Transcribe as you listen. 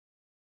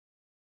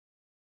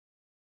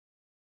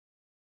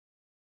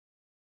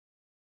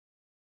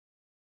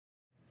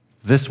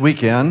This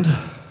weekend,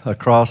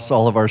 across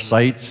all of our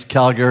sites,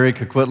 Calgary,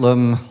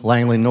 Coquitlam,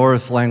 Langley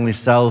North, Langley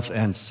South,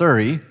 and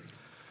Surrey,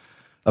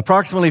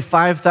 approximately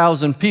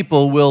 5,000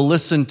 people will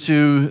listen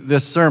to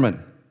this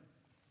sermon.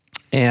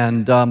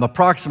 And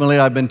approximately,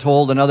 I've been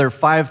told, another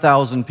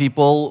 5,000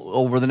 people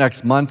over the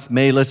next month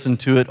may listen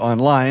to it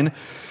online.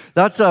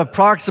 That's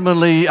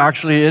approximately,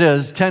 actually it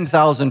is,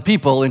 10,000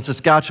 people. In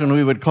Saskatchewan,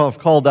 we would have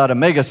called that a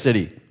mega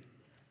city.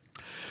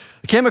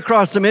 I came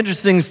across some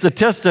interesting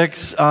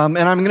statistics, and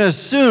I'm going to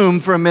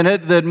assume for a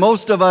minute that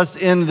most of us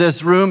in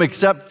this room,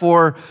 except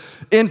for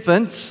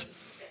infants,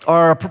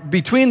 are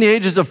between the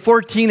ages of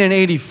 14 and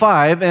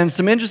 85, and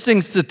some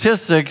interesting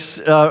statistics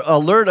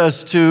alert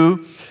us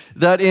to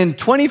that in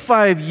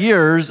 25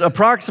 years,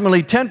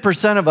 approximately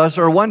 10% of us,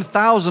 or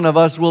 1,000 of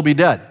us, will be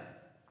dead.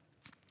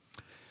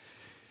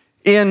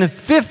 In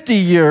 50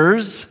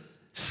 years,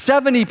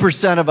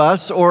 70% of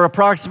us, or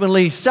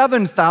approximately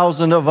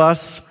 7,000 of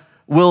us,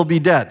 will be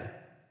dead.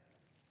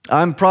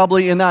 I'm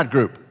probably in that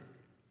group.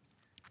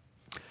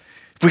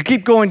 If we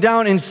keep going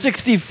down, in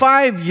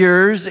 65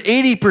 years,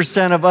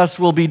 80% of us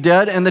will be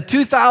dead, and the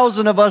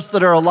 2,000 of us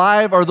that are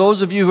alive are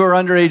those of you who are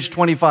under age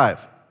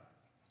 25.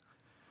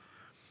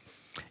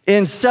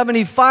 In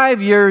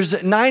 75 years,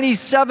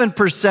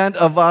 97%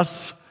 of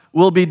us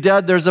will be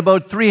dead. There's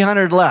about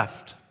 300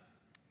 left.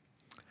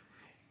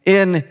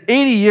 In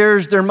 80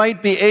 years, there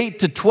might be 8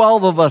 to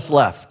 12 of us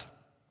left.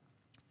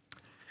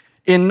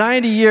 In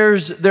 90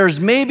 years,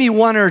 there's maybe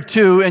 1 or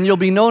 2, and you'll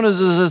be known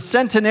as a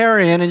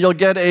centenarian, and you'll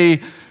get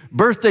a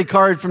birthday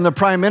card from the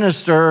Prime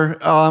Minister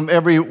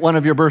every one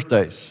of your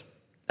birthdays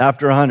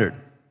after 100.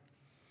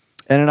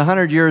 And in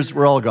 100 years,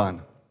 we're all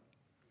gone.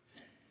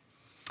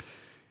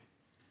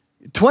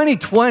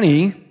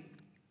 2020,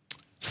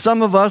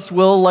 some of us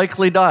will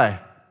likely die.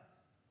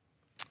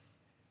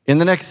 In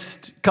the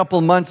next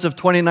couple months of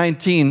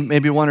 2019,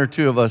 maybe 1 or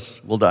 2 of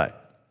us will die.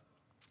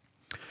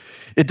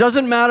 It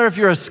doesn't matter if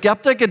you're a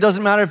skeptic, it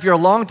doesn't matter if you're a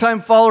longtime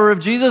follower of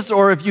Jesus,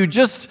 or if you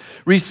just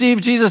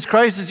received Jesus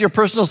Christ as your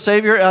personal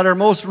Savior at our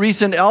most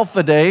recent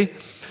Alpha Day.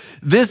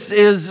 This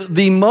is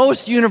the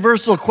most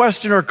universal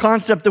question or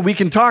concept that we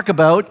can talk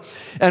about.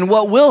 And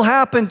what will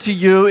happen to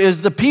you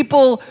is the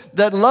people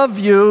that love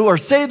you or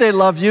say they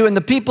love you and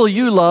the people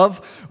you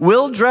love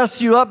will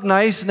dress you up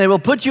nice, and they will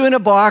put you in a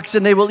box,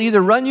 and they will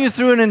either run you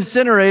through an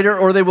incinerator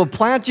or they will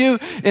plant you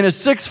in a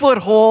 6-foot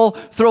hole,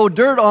 throw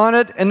dirt on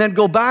it, and then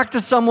go back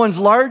to someone's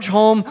large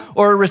home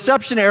or a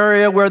reception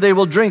area where they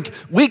will drink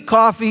weak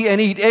coffee and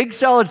eat egg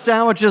salad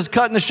sandwiches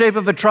cut in the shape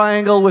of a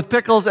triangle with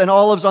pickles and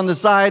olives on the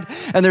side.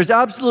 And there's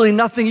absolutely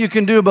nothing you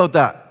can do about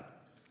that.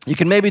 You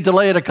can maybe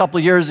delay it a couple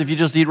of years if you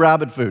just eat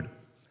rabbit food.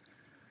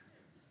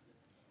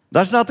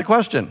 That's not the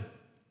question.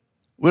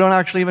 We don't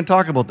actually even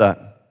talk about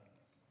that.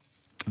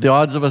 The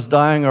odds of us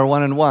dying are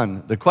 1 in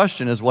 1. The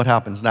question is, what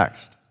happens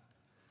next?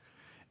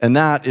 And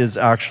that is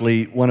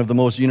actually one of the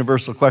most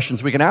universal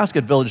questions we can ask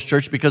at Village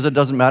Church, because it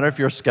doesn't matter if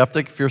you're a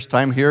skeptic, first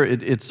time here,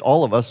 it's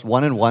all of us,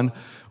 1 in 1.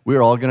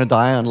 We're all going to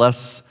die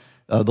unless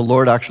the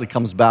Lord actually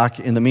comes back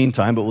in the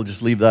meantime, but we'll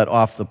just leave that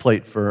off the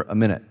plate for a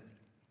minute.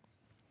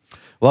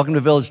 Welcome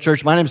to Village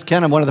Church. My name is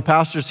Ken. I'm one of the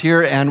pastors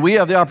here, and we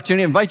have the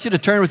opportunity to invite you to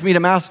turn with me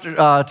to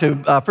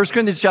 1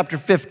 Corinthians chapter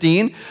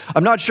 15.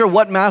 I'm not sure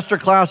what master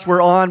class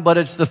we're on, but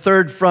it's the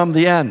third from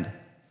the end.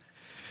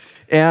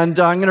 And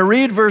I'm going to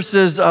read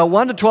verses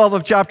 1 to 12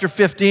 of chapter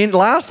 15.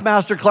 Last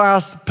master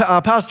class,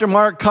 Pastor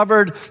Mark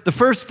covered the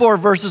first 4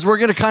 verses. We're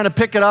going to kind of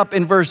pick it up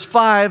in verse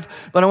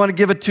 5, but I want to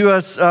give it to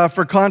us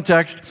for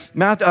context.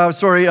 1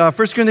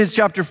 Corinthians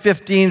chapter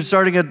 15,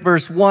 starting at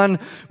verse 1,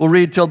 we'll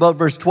read till about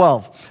verse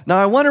 12. Now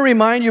I want to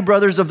remind you,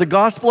 brothers, of the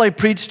gospel I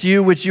preached to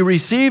you, which you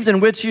received, in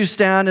which you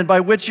stand, and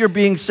by which you're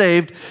being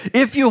saved,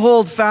 if you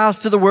hold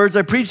fast to the words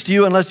I preached to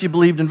you, unless you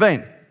believed in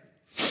vain.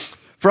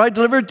 For I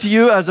delivered to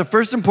you as of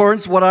first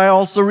importance what I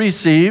also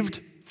received,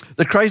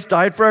 that Christ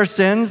died for our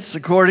sins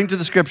according to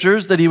the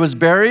Scriptures, that he was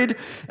buried,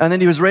 and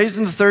then he was raised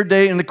on the 3rd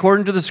day in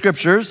accordance to the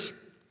Scriptures,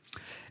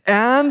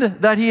 and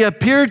that he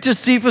appeared to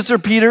Cephas or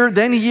Peter,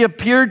 then he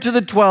appeared to the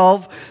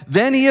 12,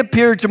 then he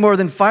appeared to more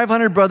than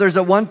 500 brothers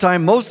at one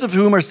time, most of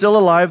whom are still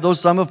alive, though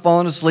some have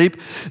fallen asleep.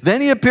 Then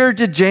he appeared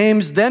to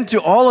James, then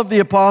to all of the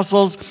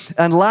apostles,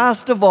 and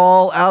last of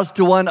all, as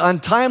to one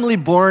untimely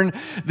born.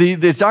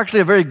 It's actually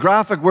a very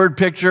graphic word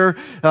picture.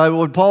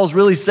 What Paul's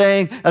really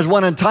saying, as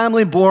one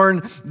untimely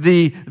born,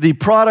 the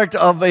product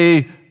of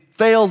a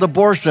failed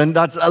abortion.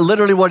 That's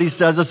literally what he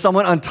says. As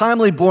someone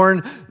untimely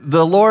born,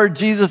 the Lord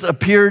Jesus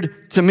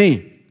appeared to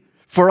me.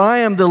 For I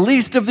am the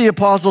least of the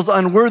apostles,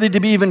 unworthy to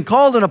be even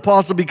called an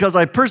apostle, because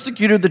I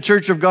persecuted the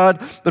church of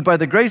God. But by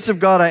the grace of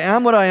God, I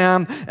am what I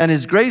am, and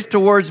his grace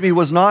towards me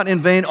was not in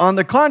vain. On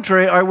the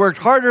contrary, I worked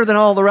harder than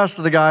all the rest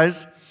of the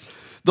guys,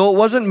 though it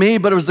wasn't me,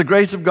 but it was the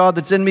grace of God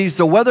that's in me.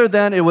 So whether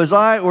then it was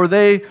I or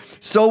they,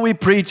 so we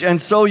preach, and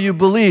so you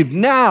believe.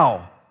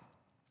 Now,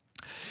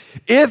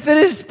 if it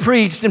is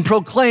preached and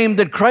proclaimed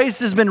that Christ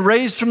has been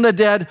raised from the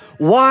dead,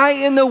 why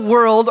in the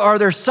world are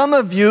there some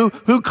of you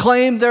who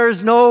claim there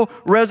is no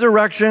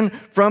resurrection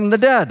from the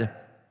dead?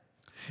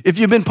 If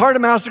you've been part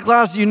of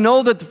Masterclass, you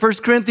know that the 1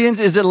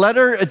 Corinthians is a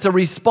letter. It's a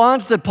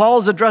response that Paul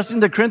is addressing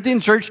the Corinthian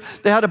church.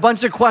 They had a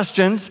bunch of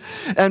questions,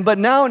 but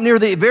now near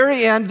the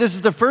very end, this is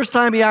the first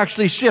time he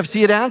actually shifts.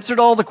 He had answered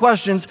all the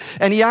questions,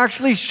 and he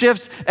actually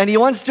shifts, and he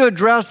wants to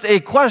address a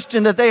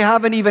question that they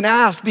haven't even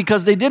asked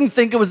because they didn't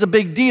think it was a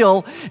big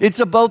deal. It's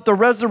about the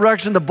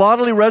resurrection, the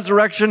bodily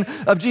resurrection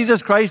of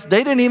Jesus Christ.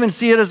 They didn't even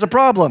see it as a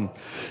problem.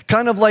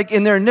 Kind of like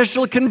in their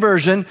initial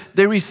conversion,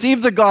 they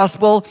received the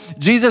gospel.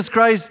 Jesus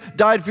Christ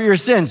died for your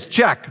sins.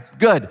 Check.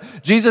 Good.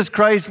 Jesus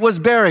Christ was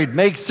buried.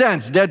 Makes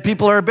sense. Dead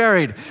people are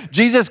buried.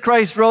 Jesus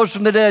Christ rose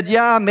from the dead.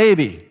 Yeah,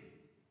 maybe.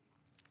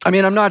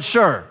 I'm not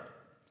sure.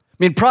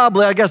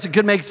 Probably, I guess it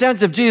could make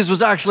sense if Jesus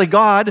was actually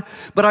God,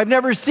 but I've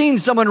never seen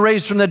someone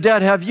raised from the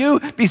dead. Have you?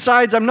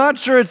 Besides, I'm not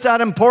sure it's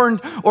that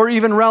important or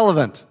even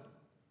relevant.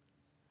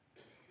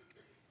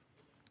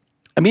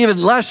 I'm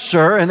even less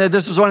sure, and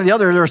this is one of the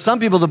other, there are some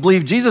people that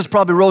believe Jesus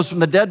probably rose from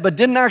the dead, but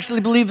didn't actually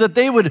believe that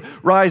they would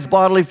rise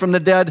bodily from the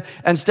dead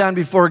and stand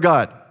before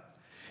God.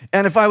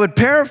 And if I would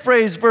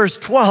paraphrase verse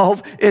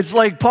 12, it's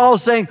like Paul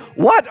saying,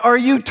 what are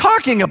you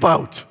talking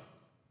about?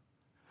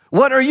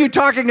 What are you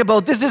talking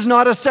about? This is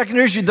not a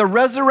secondary issue. The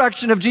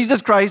resurrection of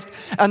Jesus Christ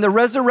and the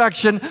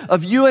resurrection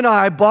of you and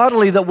I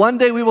bodily, that one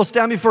day we will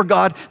stand before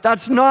God,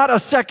 that's not a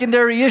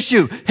secondary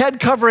issue. Head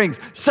coverings,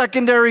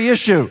 secondary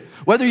issue.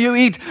 Whether you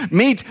eat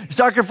meat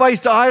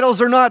sacrificed to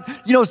idols or not,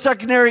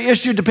 secondary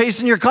issue to pace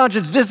in your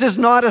conscience. This is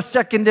not a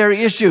secondary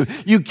issue.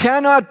 You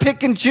cannot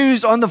pick and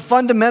choose on the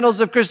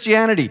fundamentals of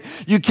Christianity.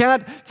 You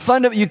can't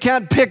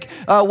pick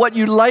what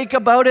you like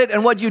about it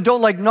and what you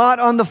don't like, not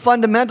on the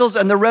fundamentals.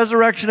 And the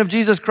resurrection of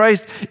Jesus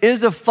Christ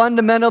is a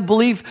fundamental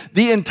belief.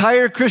 The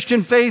entire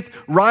Christian faith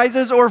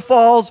rises or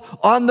falls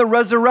on the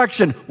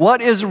resurrection.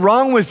 What is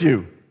wrong with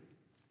you?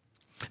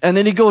 And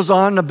then he goes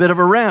on a bit of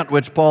a rant,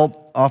 which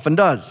Paul often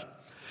does.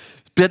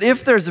 But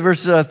if there's,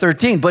 verse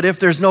 13, but if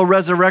there's no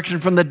resurrection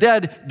from the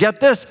dead,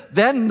 get this,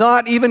 then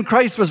not even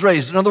Christ was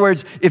raised. In other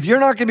words, if you're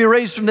not going to be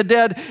raised from the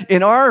dead,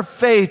 in our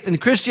faith, in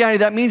Christianity,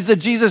 that means that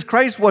Jesus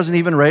Christ wasn't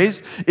even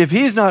raised. If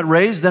he's not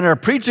raised, then our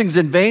preaching's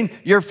in vain,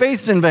 your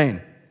faith's in vain.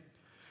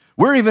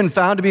 We're even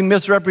found to be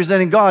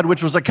misrepresenting God,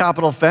 which was a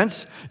capital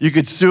offense. You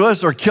could sue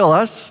us or kill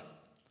us.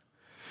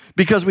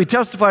 Because we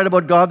testified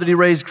about God that he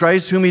raised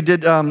Christ, whom he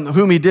did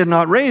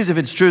not raise, if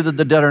it's true that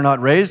the dead are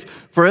not raised.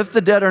 For if the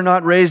dead are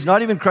not raised,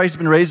 not even Christ has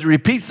been raised. He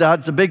repeats that.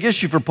 It's a big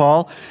issue for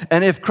Paul.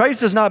 And if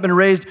Christ has not been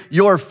raised,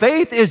 your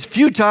faith is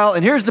futile.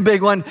 And here's the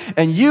big one.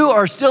 And you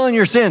are still in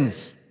your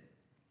sins.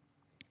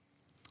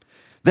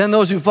 Then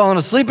those who've fallen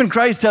asleep in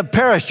Christ have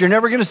perished. You're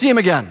never going to see him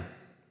again.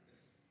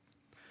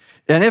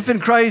 And if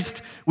in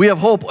Christ we have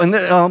hope, and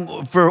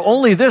for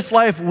only this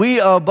life, we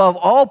above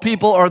all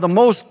people are the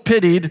most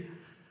pitied.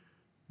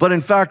 But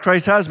in fact,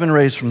 Christ has been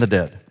raised from the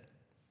dead.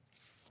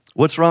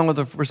 What's wrong with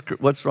the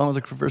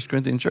First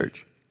Corinthian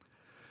church?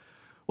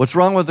 What's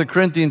wrong with the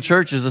Corinthian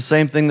church is the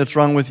same thing that's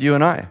wrong with you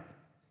and I.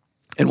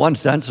 In one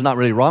sense, it's not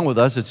really wrong with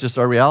us, it's just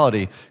our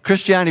reality.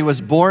 Christianity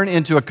was born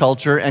into a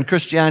culture, and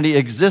Christianity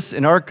exists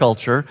in our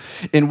culture,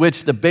 in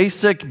which the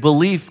basic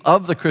belief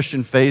of the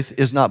Christian faith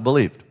is not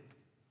believed.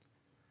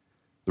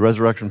 The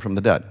resurrection from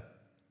the dead.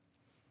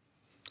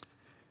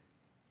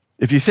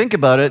 If you think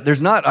about it,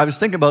 I was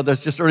thinking about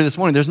this just early this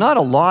morning, there's not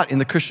a lot in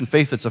the Christian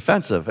faith that's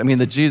offensive.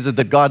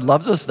 That God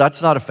loves us,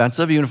 that's not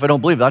offensive. Even if I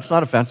don't believe, that's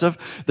not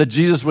offensive. That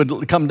Jesus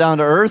would come down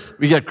to earth,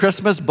 we get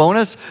Christmas,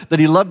 bonus. That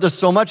he loved us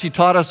so much, he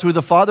taught us who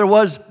the Father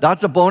was,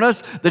 that's a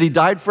bonus. That he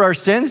died for our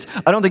sins,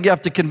 I don't think you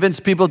have to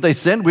convince people that they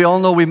sinned. We all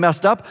know we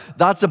messed up,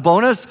 that's a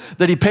bonus.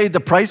 That he paid the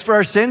price for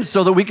our sins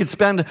so that we could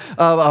spend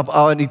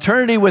an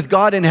eternity with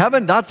God in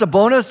heaven, that's a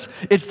bonus.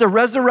 It's the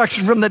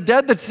resurrection from the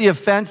dead that's the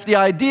offense. The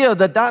idea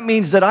that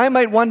means that I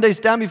might one day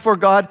stand before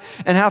God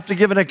and have to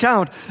give an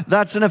account,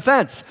 that's an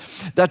offense.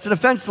 That's an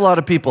offense to a lot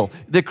of people.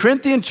 The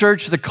Corinthian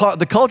church, the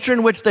culture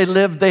in which they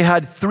lived, they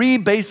had three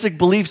basic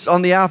beliefs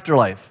on the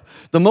afterlife.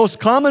 The most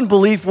common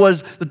belief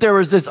was that there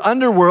was this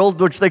underworld,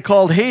 which they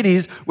called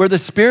Hades, where the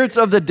spirits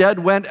of the dead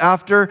went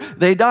after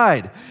they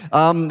died.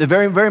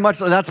 Very, very much,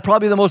 that's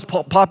probably the most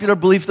popular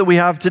belief that we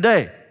have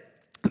today.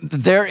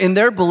 In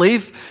their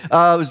belief, it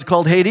was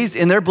called Hades.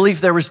 In their belief,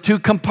 there was two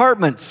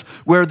compartments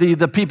where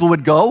the people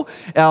would go.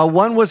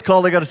 One was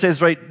called, I got to say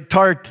this right,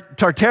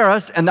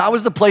 Tartarus, and that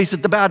was the place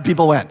that the bad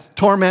people went,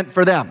 torment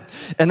for them.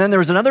 And then there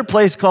was another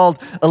place called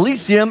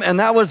Elysium, and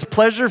that was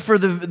pleasure for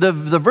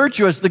the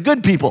virtuous, the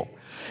good people.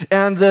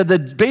 And the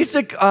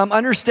basic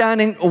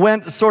understanding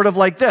went sort of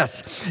like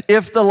this.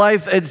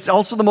 It's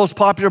also the most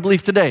popular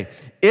belief today.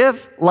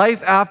 If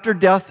life after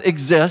death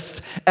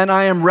exists and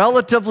I am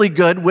relatively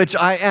good, which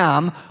I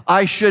am,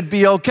 I should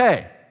be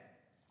okay.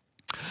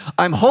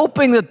 I'm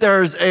hoping that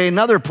there's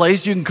another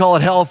place, you can call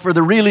it hell, for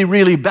the really,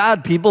 really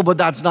bad people, but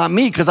that's not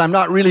me because I'm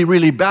not really,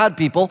 really bad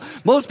people.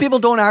 Most people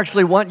don't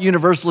actually want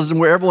universalism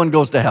where everyone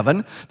goes to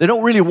heaven. They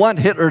don't really want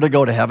Hitler to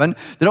go to heaven.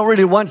 They don't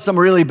really want some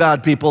really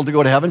bad people to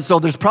go to heaven. So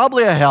there's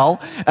probably a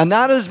hell, and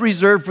that is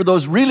reserved for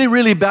those really,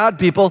 really bad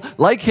people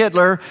like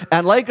Hitler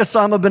and like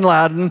Osama bin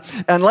Laden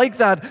and like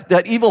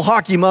that evil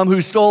hockey mom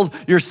who stole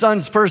your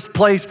son's first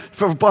place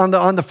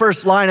on the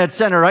first line at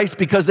center ice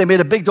because they made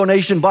a big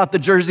donation, bought the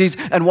jerseys,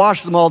 and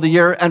washed them all the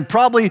year, and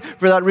probably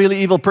for that really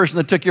evil person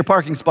that took your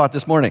parking spot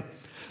this morning.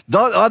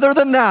 Other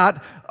than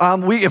that,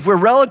 if we're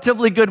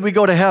relatively good, we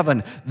go to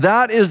heaven.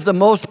 That is the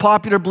most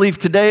popular belief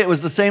today. It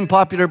was the same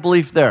popular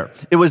belief there.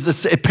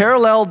 It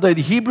paralleled the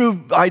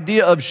Hebrew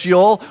idea of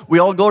Sheol. We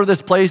all go to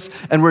this place,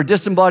 and we're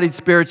disembodied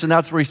spirits, and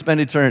that's where we spend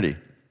eternity.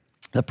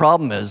 The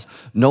problem is,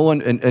 no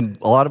one, and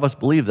a lot of us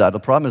believe that. The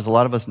problem is a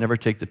lot of us never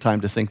take the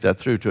time to think that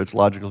through to its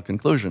logical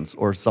conclusions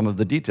or some of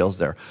the details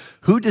there.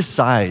 Who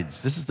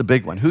decides, this is the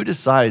big one, who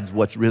decides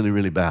what's really,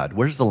 really bad?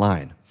 Where's the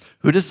line?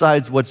 Who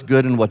decides what's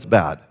good and what's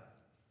bad?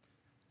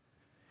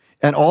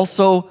 And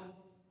also,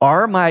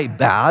 are my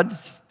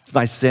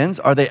sins,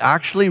 are they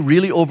actually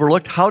really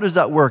overlooked? How does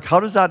that work?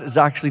 How does that is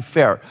actually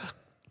fair?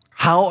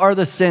 How are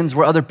the sins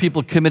where other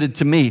people committed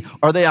to me?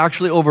 Are they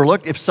actually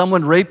overlooked? If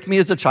someone raped me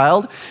as a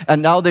child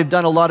and now they've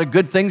done a lot of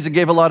good things and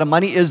gave a lot of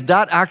money, is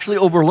that actually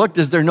overlooked?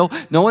 Is there no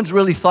one's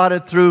really thought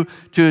it through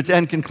to its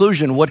end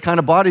conclusion? What kind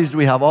of bodies do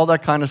we have? All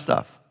that kind of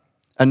stuff.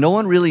 And no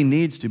one really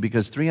needs to,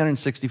 because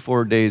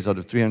 364 days out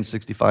of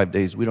 365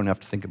 days, we don't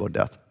have to think about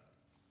death.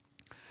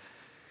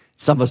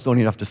 Some of us don't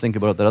even have to think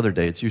about it that other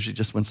day. It's usually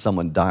just when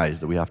someone dies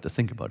that we have to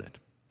think about it.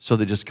 So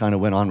they just kind of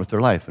went on with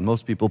their life. And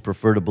most people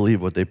prefer to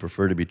believe what they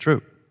prefer to be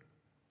true.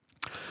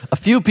 A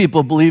few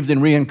people believed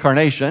in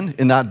reincarnation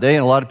in that day,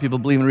 and a lot of people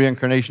believe in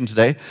reincarnation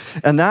today.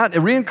 And that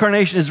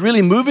reincarnation is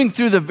really moving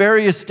through the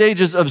various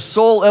stages of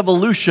soul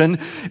evolution,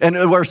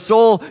 and where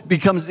soul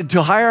becomes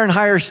to higher and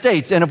higher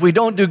states. And if we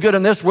don't do good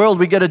in this world,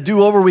 we get a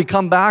do-over, we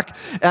come back.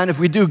 And if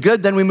we do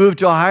good, then we move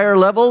to a higher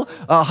level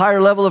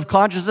of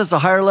consciousness, a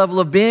higher level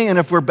of being. And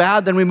if we're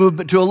bad, then we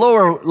move to a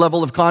lower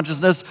level of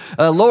consciousness,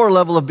 a lower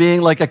level of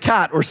being, like a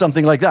cat or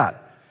something like that.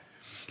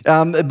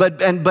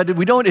 But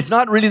we don't. It's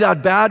not really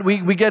that bad.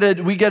 We get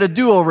a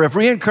do-over. If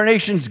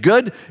reincarnation's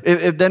good,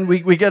 then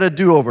we get a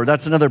do-over.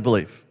 That's another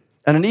belief.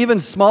 And an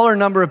even smaller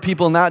number of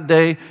people in that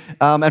day,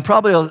 and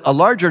probably a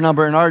larger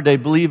number in our day,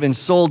 believe in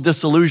soul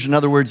dissolution. In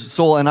other words,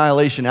 soul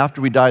annihilation. After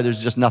we die,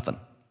 there's just nothing.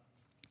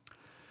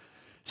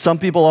 Some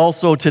people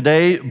also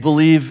today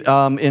believe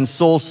in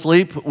soul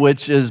sleep,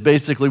 which is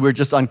basically we're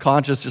just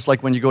unconscious, just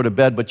like when you go to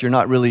bed, but you're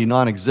not really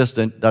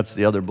non-existent. That's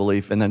the other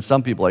belief. And then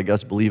some people, I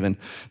guess, believe in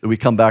that we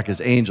come back as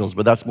angels,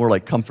 but that's more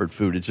like comfort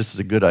food. It just is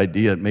a good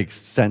idea. It makes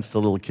sense to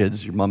little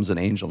kids. Your mom's an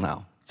angel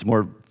now. It's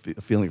more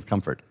a feeling of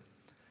comfort.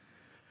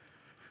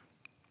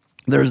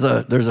 There's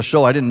a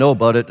show, I didn't know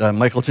about it.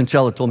 Michael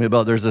Cincella told me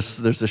about it.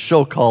 There's a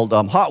show called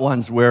Hot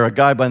Ones, where a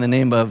guy by the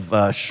name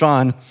of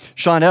Sean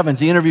Evans,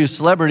 he interviews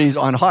celebrities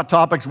on hot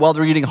topics while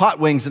they're eating hot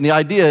wings. And the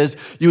idea is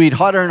you eat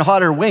hotter and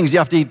hotter wings. You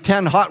have to eat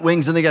 10 hot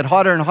wings, and they get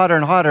hotter and hotter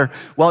and hotter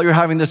while you're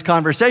having this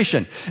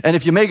conversation. And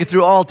if you make it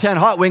through all 10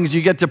 hot wings,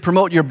 you get to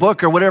promote your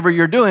book or whatever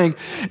you're doing.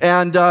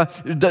 And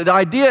the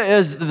idea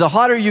is the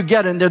hotter you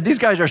get, and these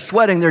guys are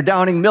sweating, they're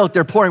downing milk,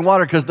 they're pouring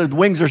water because the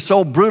wings are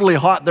so brutally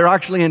hot, they're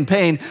actually in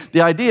pain.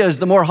 The idea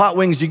is the more hot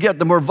wings you get,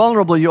 the more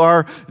vulnerable you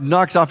are. It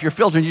knocks off your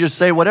filter, and you just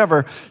say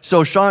whatever.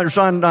 So Sean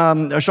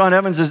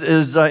Evans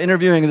is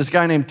interviewing this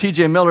guy named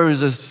T.J. Miller,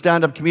 who's a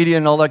stand-up comedian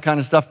and all that kind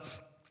of stuff.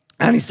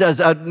 And he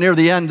says, near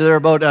the end, there are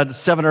about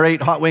 7 or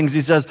 8 hot wings.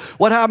 He says,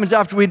 "What happens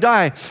after we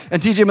die?"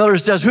 And T.J. Miller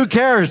says, "Who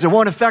cares? It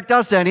won't affect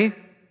us any." And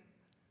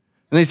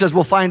he says,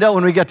 "We'll find out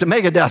when we get to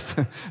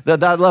Megadeth,"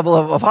 that level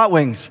of hot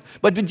wings.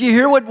 But did you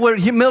hear what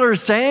Miller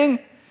is saying?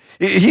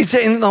 He's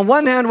saying, on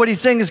one hand, what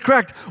he's saying is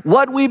correct.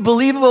 What we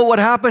believe about what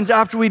happens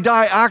after we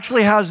die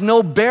actually has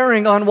no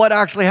bearing on what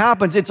actually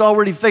happens. It's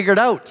already figured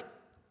out.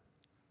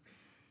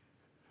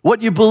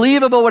 What you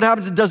believe about what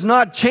happens does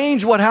not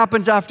change what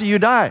happens after you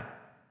die.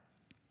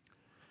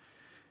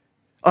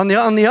 On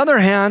the other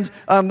hand,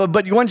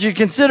 but once you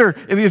consider,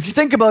 if you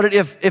think about it,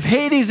 if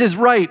Hades is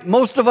right,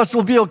 most of us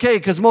will be okay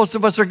because most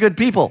of us are good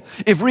people.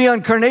 If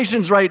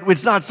reincarnation's right,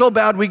 it's not so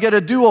bad, we get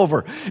a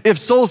do-over. If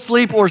soul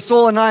sleep or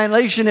soul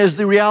annihilation is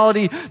the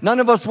reality,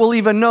 none of us will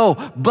even know.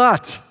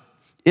 But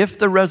if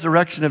the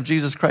resurrection of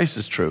Jesus Christ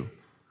is true,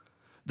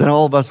 then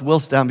all of us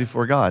will stand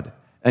before God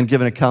and give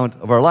an account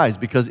of our lives.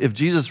 Because if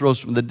Jesus rose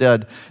from the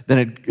dead,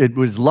 then it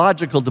was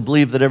logical to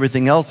believe that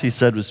everything else he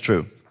said was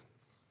true.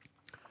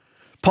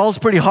 Paul's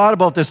pretty hot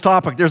about this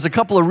topic. There's a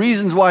couple of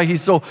reasons why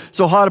he's so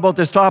hot about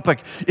this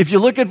topic. If you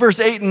look at verse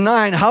 8 and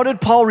 9, how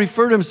did Paul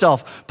refer to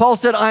himself? Paul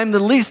said, "I'm the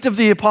least of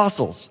the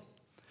apostles."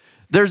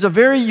 There's a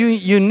very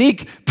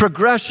unique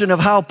progression of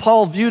how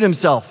Paul viewed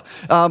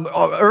himself.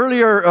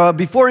 Earlier,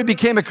 before he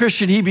became a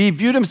Christian, he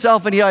viewed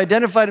himself and he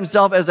identified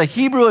himself as a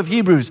Hebrew of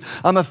Hebrews.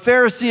 I'm a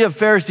Pharisee of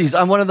Pharisees.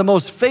 I'm one of the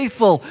most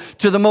faithful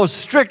to the most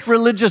strict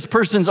religious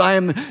persons. I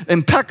am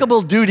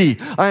impeccable duty.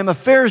 I am a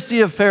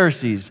Pharisee of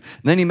Pharisees.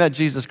 And then he met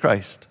Jesus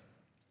Christ,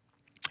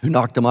 who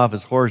knocked him off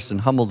his horse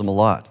and humbled him a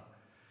lot.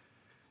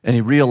 And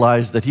he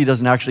realized that he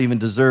doesn't actually even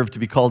deserve to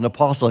be called an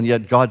apostle, and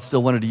yet God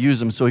still wanted to use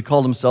him, so he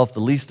called himself the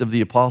least of the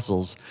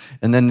apostles.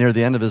 And then near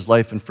the end of his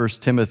life in 1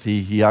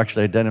 Timothy, he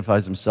actually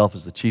identifies himself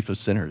as the chief of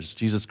sinners.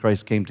 Jesus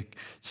Christ came to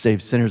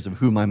save sinners, of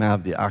whom I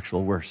am the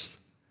actual worst.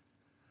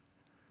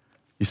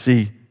 You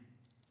see,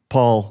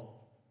 Paul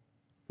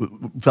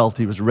felt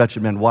he was a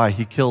wretched man. Why?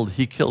 He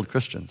killed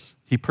Christians.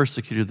 He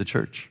persecuted the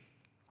church.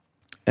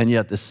 And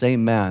yet the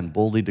same man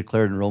boldly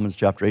declared in Romans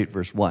chapter 8,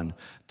 verse 1,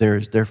 there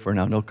is therefore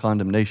now no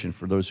condemnation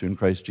for those who are in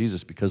Christ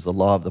Jesus, because the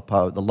law of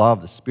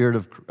the Spirit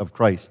of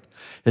Christ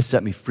has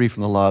set me free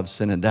from the law of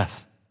sin and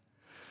death.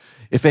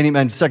 If any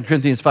man, 2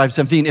 Corinthians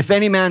 5:17, if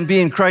any man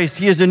be in Christ,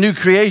 he is a new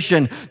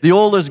creation. The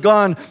old is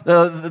gone,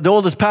 the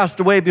old has passed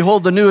away.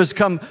 Behold, the new has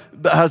come.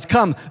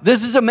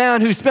 This is a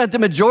man who spent the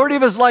majority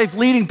of his life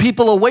leading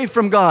people away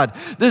from God.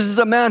 This is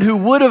a man who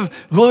would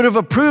have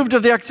approved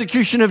of the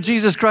execution of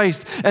Jesus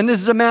Christ. And this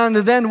is a man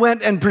who then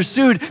went and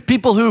pursued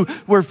people who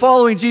were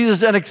following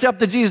Jesus and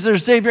accepted Jesus as their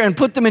Savior and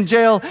put them in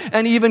jail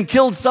and even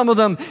killed some of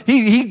them.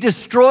 He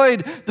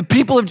destroyed the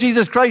people of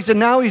Jesus Christ, and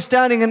now he's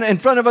standing in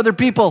front of other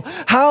people.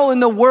 How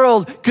in the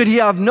world could he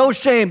have no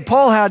shame?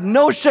 Paul had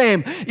no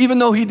shame, even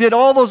though he did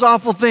all those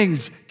awful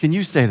things. Can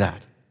you say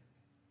that?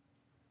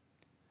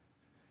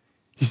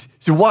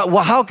 So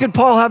how could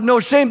Paul have no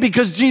shame?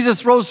 Because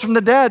Jesus rose from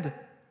the dead.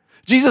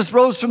 Jesus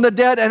rose from the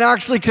dead and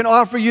actually can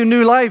offer you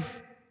new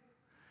life.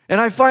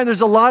 And I find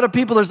there's a lot of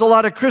people, there's a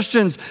lot of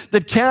Christians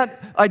that can't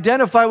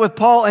identify with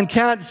Paul and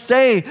can't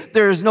say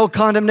there is no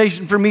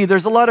condemnation for me.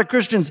 There's a lot of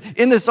Christians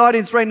in this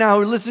audience right now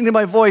who are listening to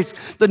my voice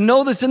that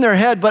know this in their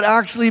head but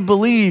actually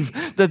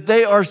believe that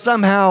they are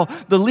somehow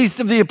the least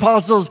of the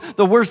apostles,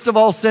 the worst of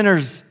all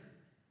sinners.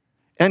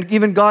 And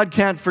even God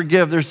can't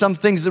forgive. There's some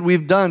things that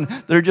we've done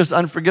that are just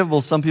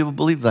unforgivable. Some people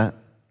believe that.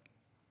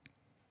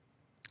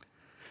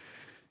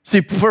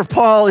 See, for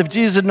Paul, if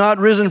Jesus had not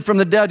risen from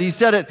the dead, he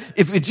said it,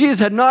 if Jesus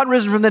had not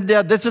risen from the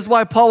dead, this is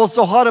why Paul was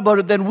so hot about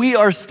it, then we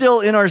are still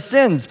in our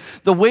sins.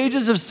 The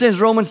wages of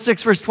sins, Romans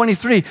 6, verse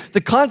 23,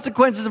 the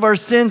consequences of our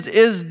sins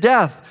is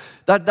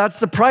death. That's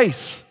the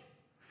price.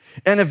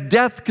 And if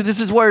death, this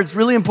is where it's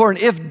really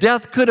important, if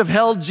death could have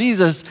held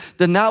Jesus,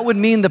 then that would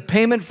mean the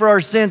payment for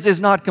our sins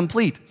is not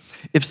complete.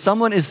 If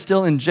someone is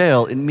still in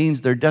jail, it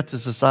means their debt to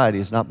society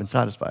has not been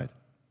satisfied.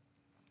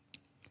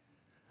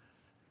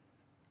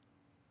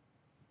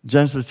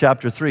 Genesis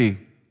chapter 3,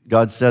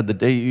 God said, the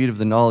day you eat of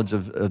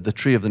the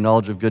tree of the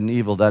knowledge of good and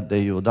evil, that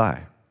day you will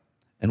die.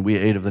 And we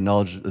ate of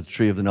the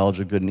tree of the knowledge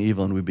of good and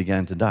evil, and we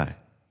began to die.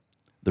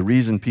 The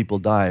reason people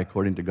die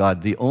according to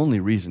God, the only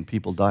reason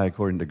people die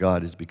according to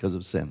God is because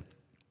of sin.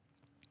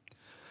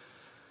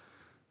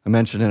 I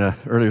mentioned in an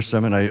earlier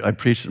sermon, I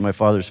preached at my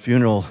father's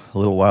funeral a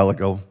little while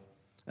ago,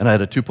 and I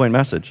had a 2-point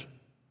message.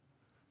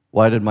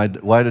 Why did my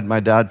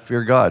dad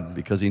fear God?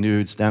 Because he knew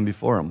he'd stand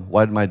before him.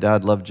 Why did my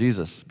dad love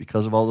Jesus?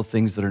 Because of all the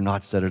things that are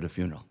not said at a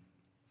funeral.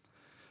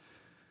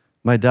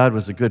 My dad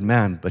was a good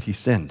man, but he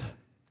sinned.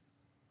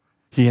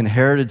 He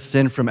inherited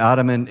sin from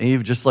Adam and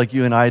Eve just like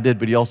you and I did,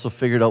 but he also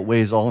figured out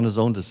ways all on his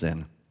own to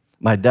sin.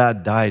 My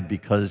dad died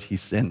because he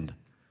sinned.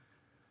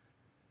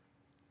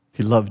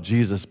 He loved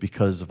Jesus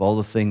because of all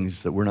the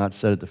things that were not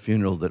said at the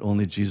funeral that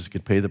only Jesus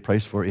could pay the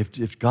price for. If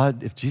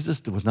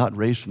Jesus was not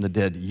raised from the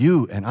dead,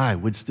 you and I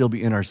would still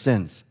be in our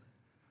sins.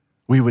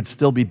 We would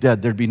still be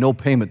dead. There'd be no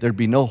payment. There'd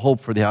be no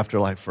hope for the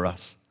afterlife for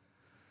us.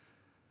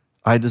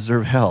 I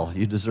deserve hell.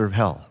 You deserve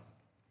hell.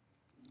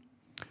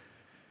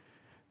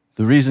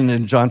 The reason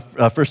in 1 John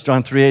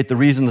 3:8, the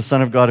reason the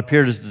Son of God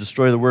appeared is to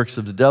destroy the works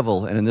of the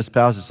devil. And in this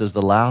passage it says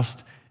the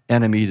last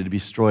enemy to be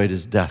destroyed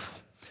is death.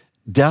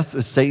 Death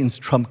is Satan's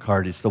trump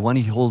card. It's the one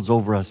he holds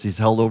over us. He's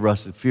held over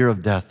us. The fear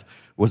of death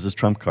was his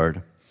trump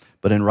card.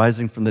 But in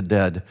rising from the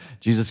dead,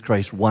 Jesus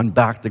Christ won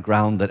back the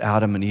ground that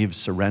Adam and Eve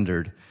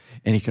surrendered,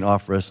 and he can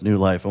offer us new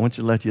life. I want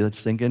you to let that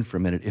sink in for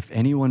a minute. If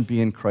anyone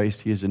be in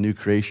Christ, he is a new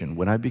creation.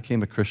 When I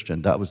became a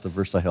Christian, that was the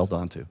verse I held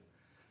on to,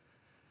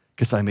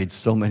 because I made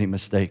so many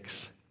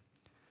mistakes.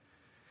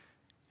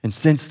 And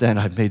since then,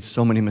 I've made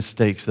so many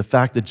mistakes. The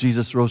fact that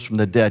Jesus rose from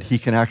the dead, he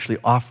can actually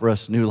offer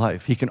us new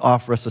life. He can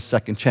offer us a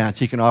second chance.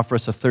 He can offer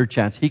us a third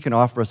chance. He can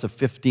offer us a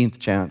 15th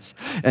chance.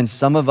 And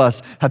some of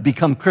us have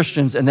become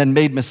Christians and then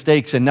made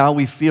mistakes, and now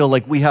we feel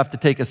like we have to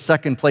take a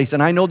second place.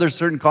 And I know there's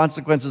certain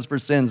consequences for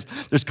sins.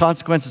 There's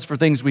consequences for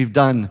things we've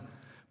done.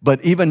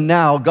 But even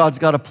now, God's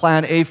got a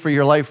plan A for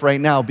your life right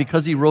now.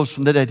 Because he rose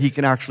from the dead, he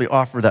can actually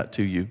offer that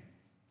to you.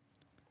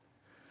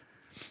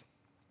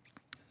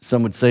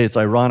 Some would say it's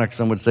ironic.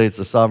 Some would say it's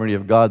the sovereignty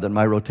of God that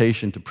my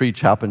rotation to preach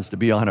happens to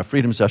be on a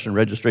Freedom Session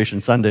registration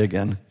Sunday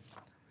again.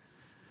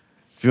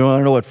 If you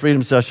want to know what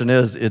Freedom Session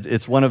is,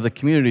 it's one of the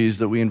communities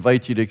that we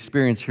invite you to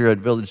experience here at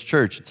Village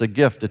Church. It's a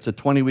gift. It's a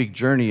 20-week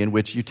journey in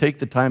which you take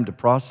the time to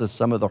process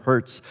some of the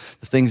hurts,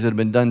 the things that have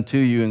been done to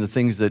you, and the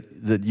things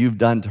that you've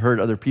done to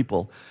hurt other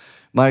people.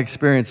 My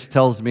experience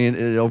tells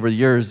me over the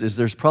years is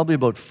there's probably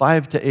about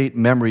 5 to 8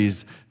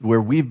 memories where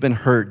we've been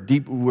hurt,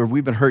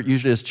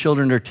 usually as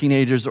children or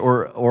teenagers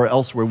or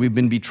elsewhere. We've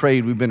been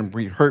betrayed, we've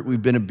been hurt,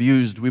 we've been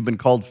abused, we've been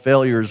called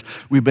failures,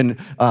 we've been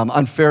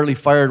unfairly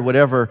fired,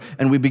 whatever,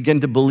 and we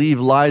begin to believe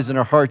lies in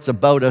our hearts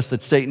about us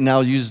that Satan now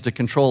uses to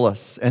control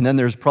us. And then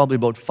there's probably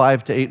about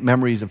 5 to 8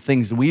 memories of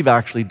things that we've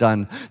actually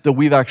done, that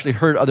we've actually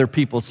hurt other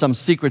people, some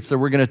secrets that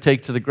we're going to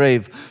take to the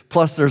grave.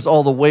 Plus there's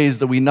all the ways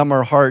that we numb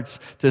our hearts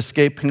to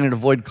escape pain and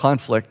avoid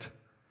conflict.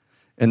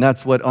 And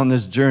that's what on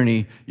this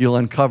journey you'll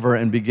uncover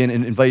and begin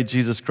and invite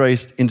Jesus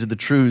Christ into the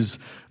truths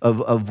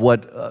of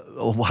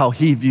how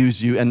he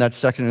views you and that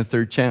second and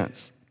third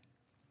chance.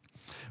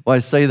 Why I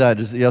say that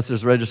is, yes,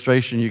 there's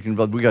registration.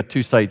 We got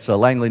 2 sites,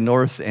 Langley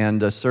North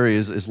and Surrey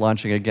is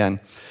launching again.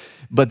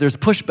 But there's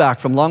pushback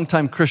from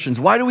longtime Christians.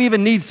 Why do we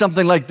even need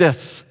something like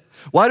this?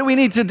 Why do we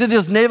need to do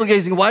this navel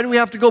gazing? Why do we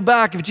have to go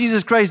back? If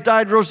Jesus Christ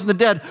died, rose from the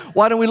dead,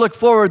 why don't we look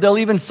forward? They'll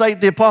even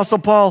cite the Apostle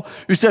Paul,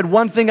 who said,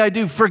 one thing I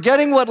do,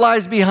 forgetting what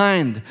lies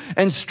behind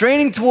and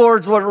straining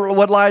towards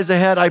what lies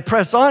ahead, I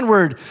press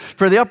onward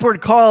for the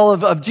upward call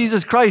of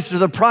Jesus Christ to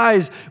the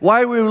prize.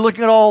 Why are we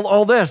looking at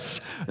all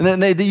this? And then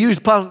they use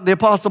the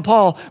Apostle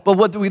Paul, but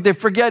what they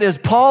forget is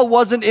Paul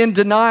wasn't in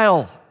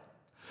denial.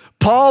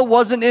 Paul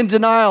wasn't in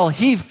denial.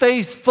 He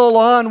faced full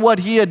on what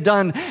he had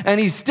done, and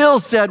he still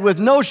said with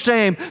no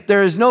shame,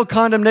 there is no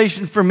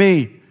condemnation for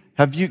me.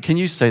 Can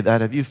you say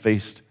that? Have you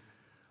faced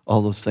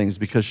all those things?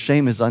 Because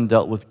shame is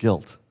undealt with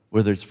guilt,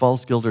 whether it's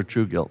false guilt or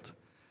true guilt.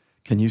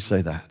 Can you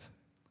say that?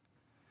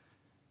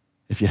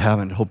 If you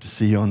haven't, hope to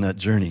see you on that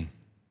journey.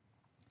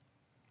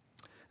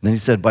 And then he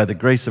said, by the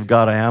grace of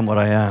God I am what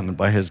I am, and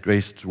by his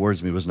grace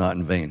towards me was not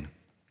in vain.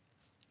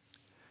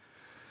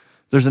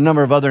 There's a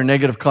number of other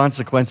negative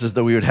consequences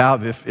that we would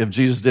have if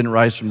Jesus didn't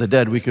rise from the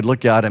dead. We could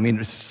look at,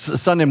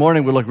 Sunday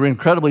morning would look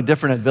incredibly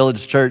different at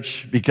Village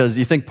Church, because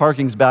you think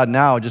parking's bad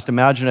now. Just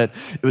imagine it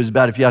was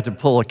bad if you had to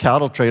pull a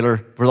cattle trailer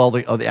for all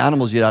the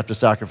animals you'd have to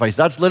sacrifice.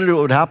 That's literally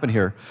what would happen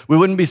here. We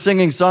wouldn't be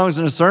singing songs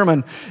in a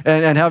sermon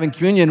and having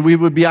communion. We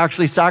would be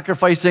actually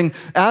sacrificing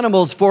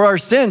animals for our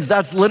sins.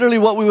 That's literally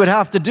what we would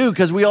have to do,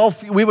 because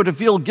we would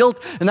feel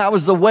guilt, and that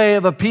was the way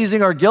of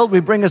appeasing our guilt.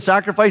 We'd bring a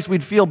sacrifice,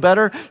 we'd feel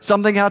better.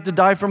 Something had to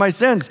die for my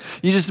sins.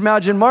 You just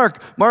imagine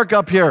Mark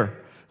up here.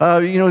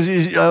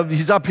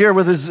 He's up here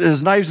with his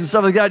knives and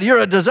stuff like that. You're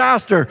a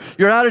disaster.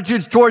 Your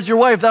attitudes towards your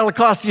wife, that'll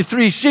cost you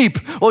 3 sheep.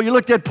 Oh, you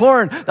looked at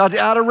porn, that'll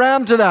add a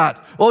ram to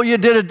that. Oh, you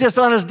did a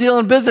dishonest deal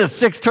in business,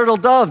 6 turtle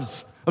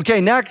doves.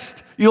 Okay,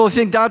 next, you'll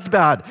think that's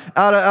bad.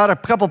 Add a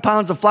couple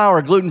pounds of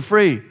flour,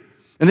 gluten-free.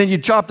 And then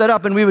you'd chop that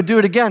up, and we would do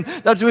it again.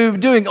 That's what we were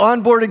doing.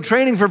 Onboarding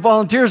training for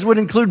volunteers would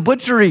include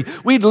butchery.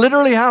 We'd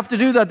literally have to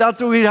do that. That's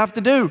what we'd have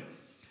to do.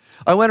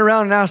 I went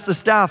around and asked the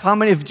staff, how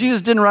many, if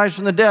Jesus didn't rise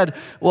from the dead,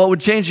 what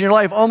would change in your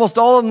life? Almost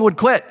all of them would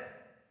quit.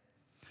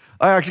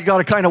 I actually got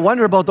to kind of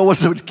wonder about the ones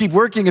that would keep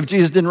working if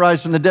Jesus didn't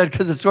rise from the dead,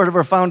 because it's sort of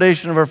our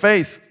foundation of our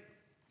faith.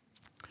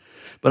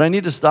 But I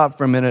need to stop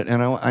for a minute,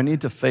 and we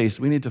need to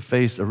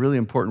face a really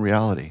important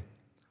reality.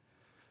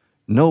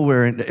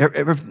 Nothing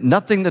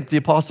that the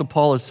Apostle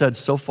Paul has said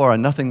so far,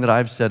 and nothing that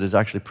I've said has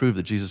actually proved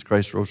that Jesus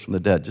Christ rose from the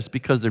dead. Just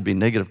because there'd be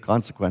negative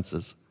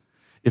consequences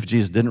if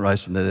Jesus didn't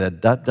rise from the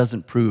dead, that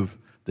doesn't prove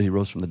that he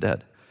rose from the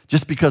dead.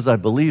 Just because I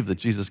believe that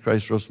Jesus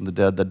Christ rose from the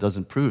dead, that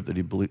doesn't prove that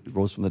he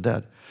rose from the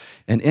dead.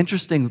 And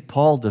interesting,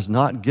 Paul does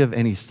not give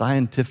any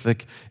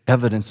scientific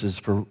evidences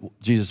for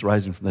Jesus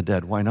rising from the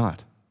dead. Why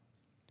not?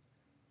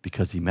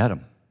 Because he met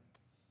him.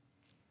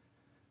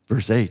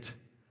 Verse 8.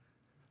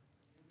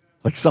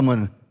 Like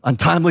someone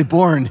untimely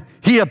born,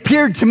 he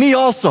appeared to me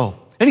also.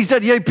 And he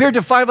said he appeared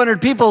to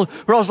 500 people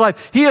who are also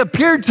alive. He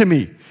appeared to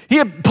me.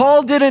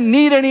 Paul didn't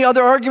need any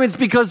other arguments,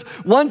 because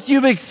once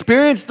you've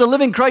experienced the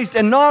living Christ,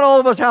 and not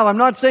all of us have, I'm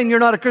not saying you're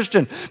not a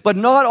Christian, but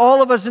not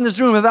all of us in this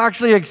room have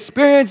actually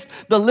experienced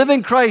the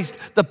living Christ,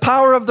 the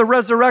power of the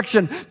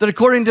resurrection that,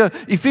 according to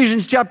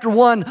Ephesians chapter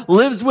 1,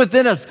 lives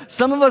within us.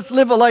 Some of us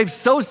live a life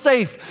so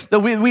safe that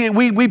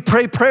we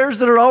pray prayers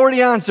that are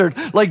already answered,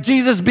 like,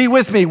 Jesus, be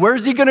with me.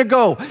 Where's he going to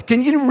go?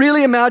 Can you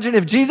really imagine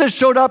if Jesus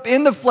showed up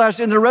in the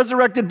flesh, in the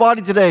resurrected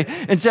body today,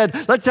 and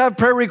said, let's have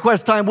prayer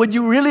request time? Would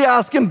you really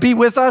ask him, be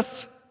with us?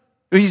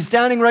 He's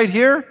standing right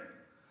here?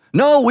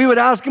 No, we would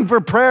ask him for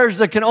prayers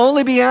that can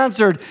only be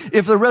answered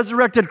if the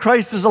resurrected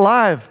Christ is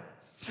alive.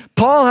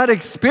 Paul had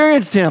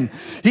experienced him.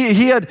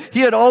 He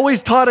had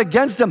always taught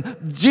against him.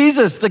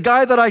 Jesus, the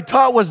guy that I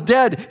taught, was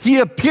dead. He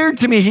appeared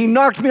to me. He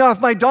knocked me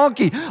off my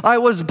donkey. I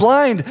was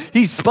blind.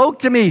 He spoke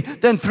to me.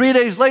 Then 3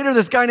 days later,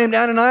 this guy named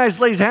Ananias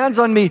lays hands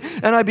on me,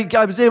 and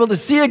I was able to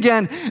see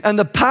again. And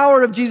the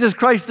power of Jesus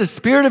Christ, the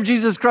Spirit of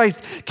Jesus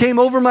Christ, came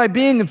over my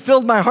being and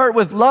filled my heart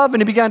with love.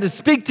 And he began to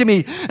speak to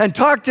me and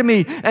talk to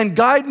me and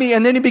guide me.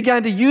 And then he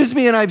began to use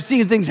me, and I've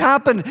seen things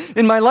happen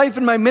in my life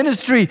and my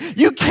ministry.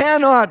 You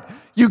cannot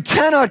You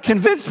cannot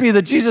convince me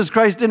that Jesus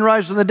Christ didn't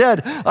rise from the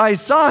dead. I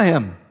saw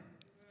him.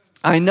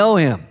 I know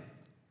him.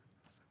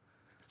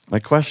 My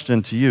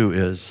question to you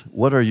is,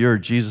 what are your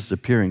Jesus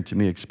appearing to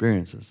me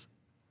experiences?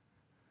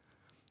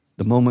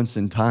 The moments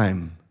in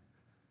time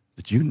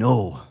that you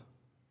know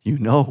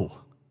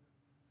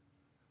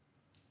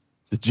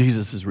that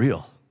Jesus is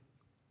real.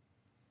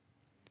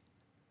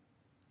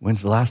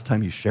 When's the last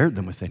time you shared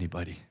them with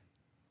anybody?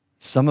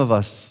 Some of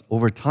us,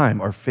 over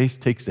time, our faith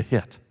takes a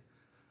hit.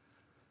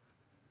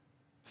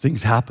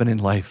 Things happen in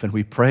life and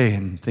we pray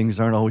and things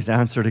aren't always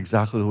answered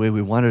exactly the way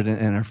we wanted,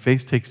 and our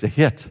faith takes a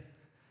hit.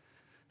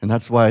 And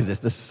that's why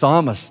the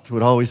psalmist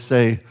would always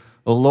say,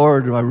 "Oh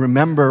Lord, I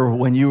remember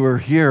when you were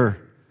here.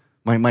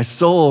 My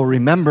soul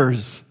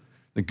remembers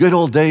the good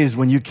old days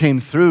when you came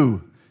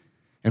through."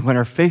 And when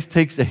our faith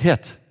takes a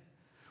hit,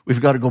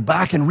 we've got to go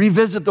back and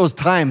revisit those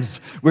times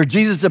where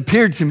Jesus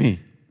appeared to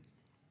me.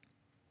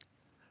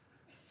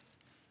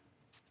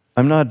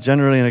 I'm not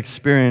generally an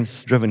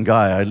experience-driven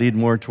guy. I lead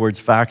more towards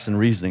facts and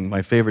reasoning.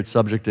 My favorite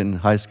subject in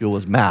high school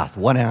was math.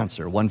 One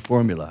answer, one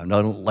formula. I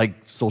don't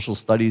like social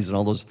studies and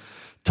all those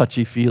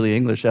touchy-feely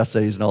English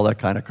essays and all that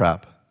kind of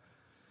crap.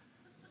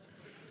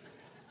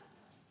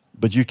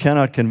 But you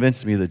cannot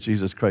convince me that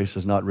Jesus Christ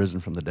has not risen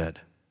from the dead.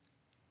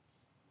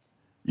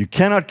 You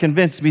cannot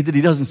convince me that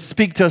he doesn't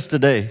speak to us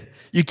today.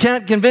 You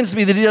can't convince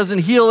me that he doesn't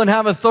heal and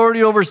have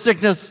authority over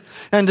sickness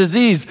and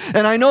disease.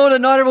 And I know that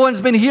not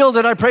everyone's been healed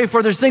that I pray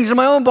for. There's things in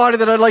my own body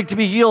that I'd like to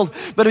be healed.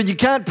 But you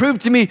can't prove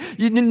to me,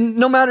 you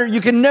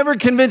can never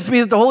convince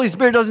me that the Holy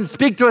Spirit doesn't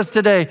speak to us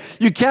today.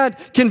 You can't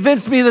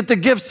convince me that the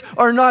gifts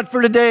are not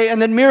for today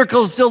and that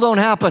miracles still don't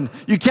happen.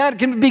 You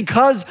can't,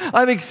 because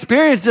I've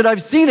experienced it,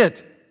 I've seen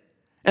it.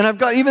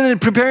 And even in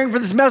preparing for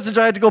this message,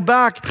 I had to go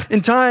back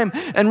in time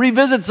and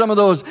revisit some of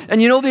those.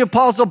 And you know the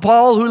Apostle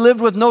Paul, who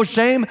lived with no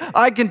shame?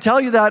 I can tell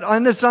you that,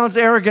 and this sounds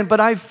arrogant, but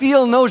I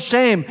feel no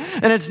shame.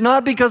 And it's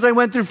not because I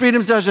went through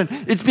Freedom Session.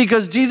 It's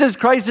because Jesus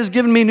Christ has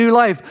given me new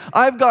life.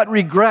 I've got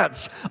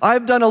regrets.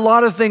 I've done a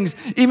lot of things,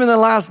 even the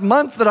last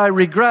month, that I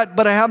regret,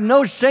 but I have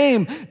no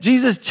shame.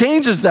 Jesus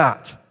changes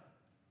that.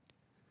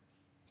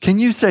 Can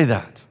you say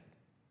that?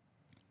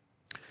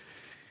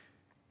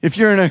 If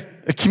you're in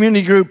a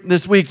community group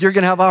this week, you're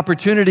going to have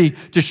opportunity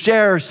to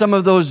share some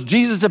of those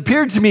Jesus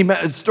appeared to me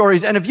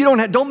stories. And if you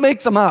don't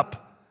make them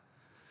up.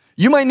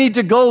 You might need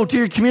to go to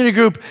your community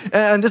group,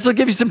 and this will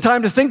give you some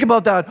time to think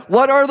about that.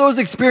 What are those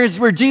experiences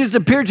where Jesus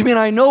appeared to me and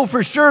I know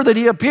for sure that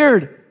he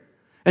appeared?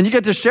 And you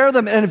get to share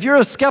them. And if you're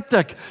a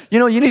skeptic,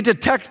 you need to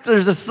text.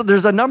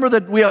 There's a number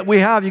that we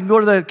have. You can go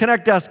to the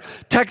Connect desk,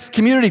 text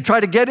community. Try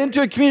to get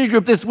into a community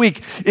group this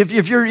week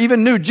if you're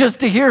even new,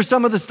 just to hear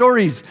some of the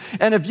stories.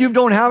 And if you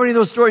don't have any of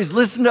those stories,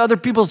 listen to other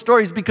people's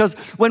stories, because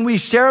when we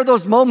share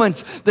those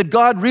moments that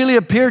God really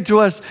appeared to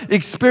us,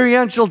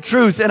 experiential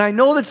truth. And I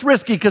know that's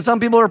risky because some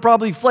people are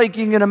probably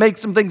flaking and to make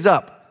some things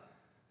up.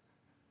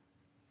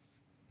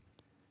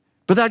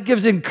 But that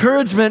gives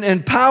encouragement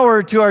and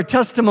power to our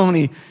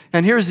testimony.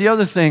 And here's the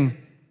other thing.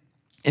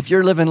 If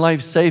you're living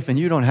life safe and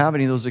you don't have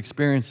any of those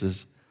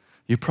experiences,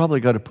 you probably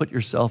got to put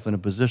yourself in a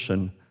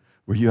position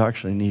where you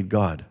actually need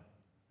God.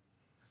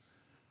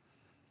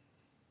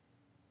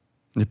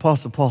 The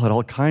Apostle Paul had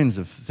all kinds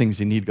of things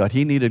he needed God.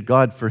 He needed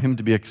God for him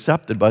to be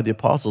accepted by the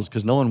apostles,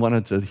 because no one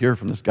wanted to hear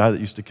from this guy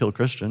that used to kill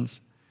Christians.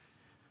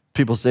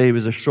 People say he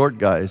was a short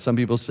guy. Some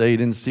people say he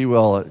didn't see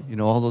well,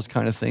 all those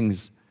kind of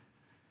things.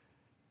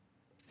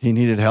 He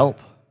needed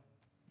help.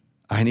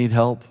 I need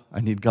help.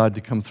 I need God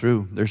to come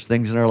through. There's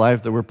things in our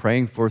life that we're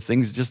praying for,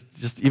 things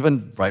just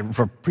even right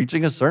for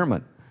preaching a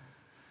sermon,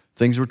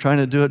 things we're trying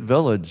to do at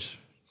Village,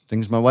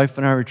 things my wife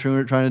and I were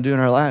trying to do in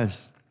our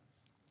lives.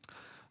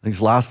 I think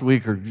last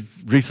week or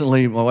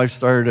recently, my wife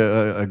started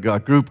a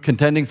group,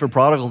 Contending for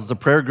Prodigals. It's a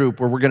prayer group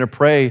where we're going to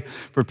pray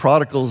for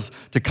prodigals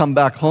to come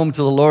back home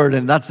to the Lord,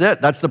 and that's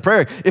it. That's the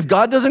prayer. If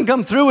God doesn't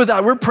come through with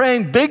that, we're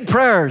praying big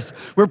prayers.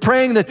 We're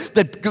praying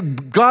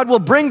that God will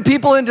bring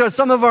people into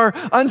some of our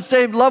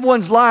unsaved loved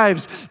ones'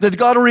 lives, that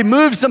God will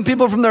remove some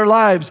people from their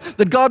lives,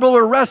 that God will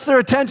arrest their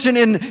attention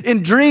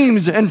in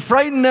dreams and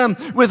frighten them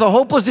with a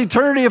hopeless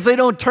eternity if they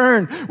don't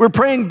turn. We're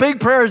praying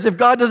big prayers if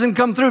God doesn't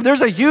come through.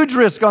 There's a huge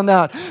risk on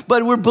that,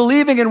 but we're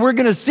believing, and we're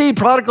going to see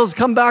prodigals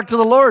come back to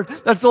the Lord.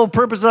 That's the whole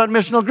purpose of that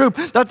missional group.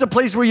 That's a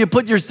place where you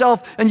put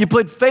yourself and you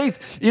put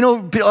faith.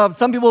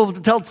 Some people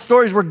tell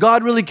stories where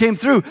God really came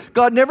through.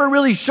 God never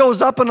really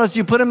shows up unless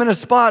you put him in a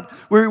spot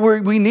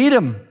where we need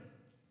him.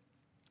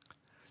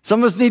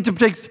 Some of us need to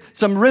take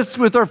some risks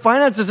with our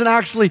finances and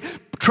actually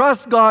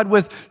trust God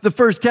with the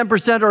first 10%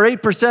 or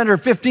 8% or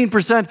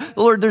 15%.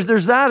 Lord,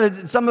 there's that.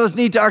 Some of us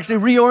need to actually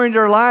reorient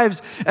our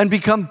lives and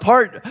become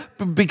part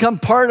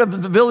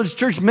of the Village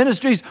Church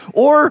ministries,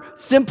 or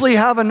simply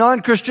have a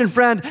non-Christian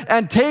friend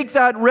and take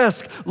that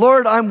risk.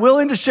 Lord, I'm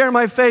willing to share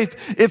my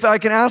faith. If I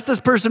can ask this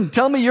person,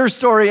 tell me your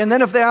story, and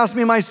then if they ask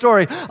me my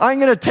story, I'm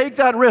going to take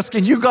that risk,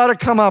 and you got to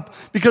come up,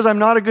 because I'm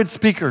not a good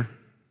speaker.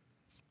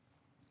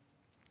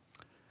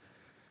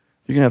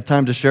 You're going to have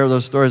time to share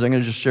those stories. I'm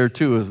going to just share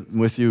two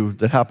with you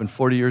that happened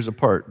 40 years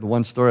apart. The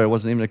one story, I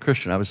wasn't even a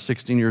Christian. I was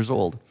 16 years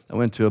old. I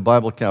went to a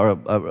Bible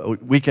camp, a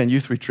weekend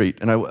youth retreat,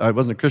 and I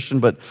wasn't a Christian,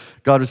 but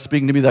God was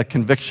speaking to me, that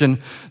conviction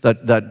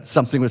that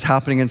something was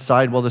happening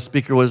inside while the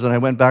speaker was, and I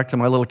went back to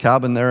my little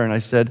cabin there, and I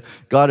said,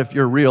 God, if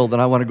you're real, then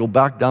I want to go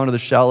back down to the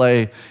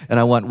chalet, and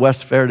I want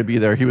Wes Fair to be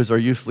there. He was our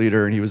youth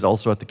leader, and he was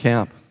also at the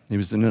camp. He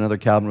was in another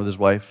cabin with his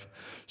wife.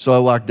 So I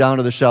walked down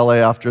to the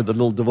chalet after the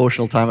little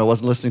devotional time I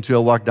wasn't listening to. I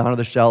walked down to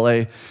the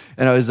chalet,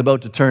 and I was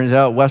about to turn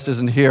out, Wes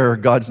isn't here,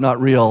 God's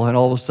not real. And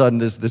all of a sudden,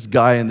 this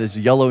guy in this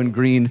yellow and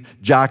green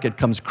jacket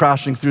comes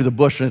crashing through the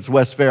bush, and it's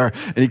Wes Fair.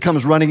 And he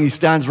comes running, he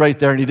stands right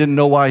there, and he didn't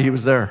know why he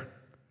was there.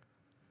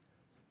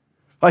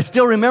 I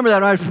still remember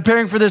that when I was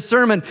preparing for this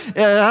sermon,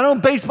 and I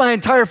don't base my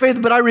entire faith,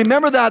 but I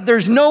remember that.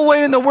 There's no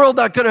way in the world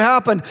that could have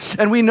happened,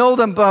 and we know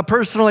them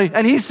personally,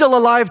 and he's still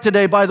alive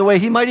today, by the way.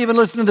 He might even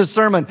listen to this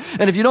sermon,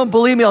 and if you don't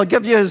believe me, I'll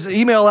give you his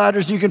email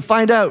address, and you can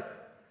find out.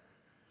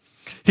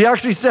 He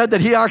actually said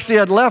that he actually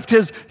had left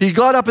he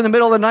got up in the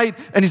middle of the night,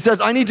 and he says,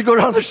 I need to go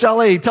down to the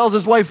chalet. He tells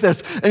his wife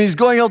this, and he's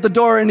going out the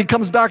door, and he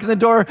comes back in the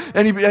door,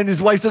 and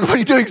his wife says, what are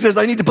you doing? He says,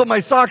 I need to put my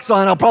socks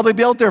on. I'll probably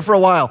be out there for a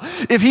while.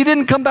 If he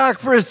didn't come back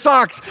for his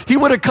socks, he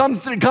would have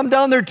come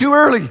down there too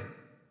early,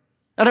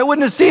 and I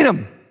wouldn't have seen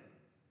him.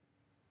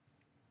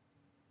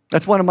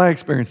 That's one of my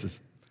experiences.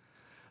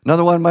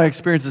 Another one of my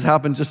experiences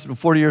happened just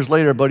 40 years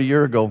later, about a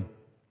year ago.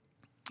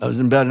 I was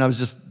in bed, and I was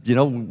just, we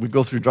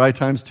go through dry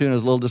times too, and I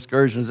was a little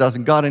discouraged, and I was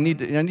asking, God, I need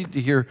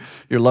to hear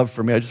your love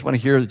for me. I just want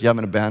to hear that you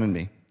haven't abandoned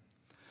me.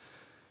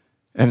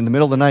 And in the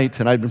middle of the night,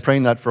 and I'd been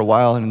praying that for a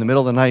while, and in the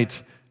middle of the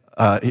night,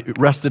 it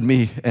rested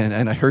me,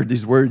 and I heard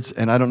these words,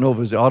 and I don't know if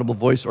it was the audible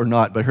voice or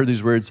not, but I heard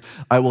these words,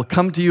 I will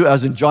come to you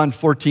as in John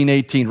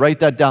 14:18. Write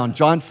that down,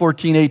 John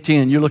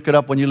 14:18, and you look it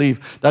up when you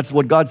leave. That's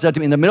what God said to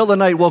me. In the middle of the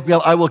night, woke me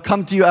up, I will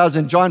come to you as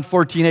in John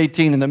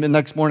 14:18, and then the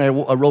next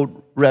morning I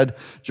read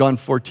John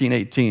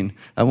 14:18.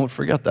 I won't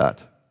forget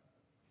that.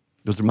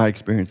 Those are my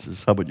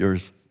experiences. How about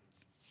yours?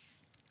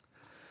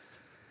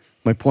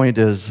 My point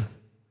is,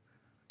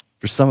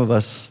 for some of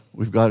us,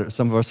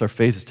 our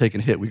faith has taken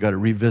a hit. We've got to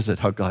revisit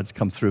how God's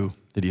come through,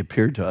 that he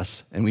appeared to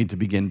us, and we need to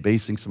begin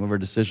basing some of our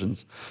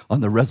decisions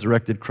on the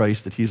resurrected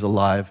Christ, that he's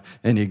alive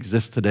and he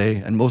exists today.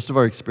 And most of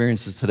our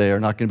experiences today are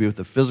not going to be with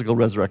the physical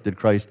resurrected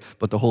Christ,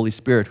 but the Holy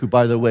Spirit, who,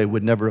 by the way,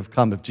 would never have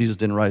come if Jesus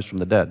didn't rise from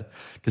the dead,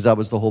 because that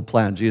was the whole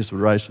plan. Jesus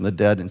would rise from the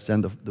dead, and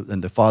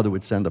the Father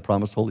would send the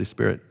promised Holy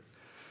Spirit.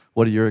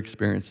 What are your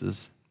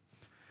experiences?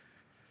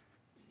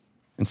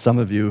 And some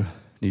of you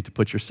need to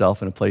put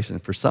yourself in a place,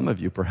 and for some of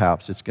you,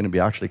 perhaps, it's going to be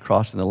actually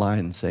crossing the line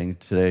and saying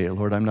today,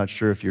 Lord, I'm not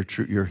sure if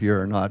you're here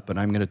or not, but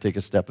I'm going to take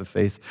a step of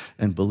faith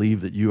and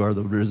believe that you are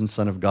the risen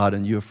Son of God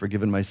and you have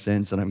forgiven my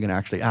sins, and I'm going to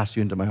actually ask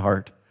you into my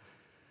heart.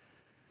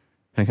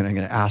 And I'm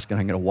going to ask, and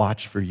I'm going to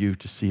watch for you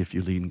to see if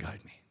you lead and guide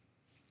me.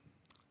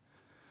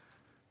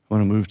 I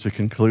want to move to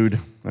conclude.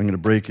 I'm going to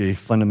break a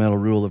fundamental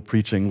rule of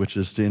preaching, which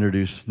is to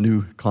introduce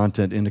new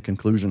content into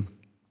conclusion.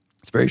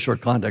 It's very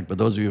short content, but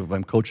those of you, if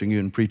I'm coaching you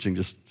in preaching,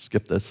 just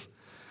skip this.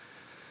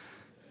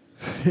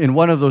 In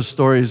one of those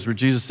stories where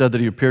Jesus said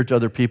that he appeared to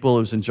other people,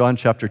 it was in John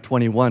chapter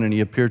 21, and he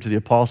appeared to the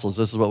apostles.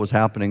 This is what was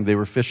happening. They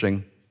were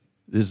fishing.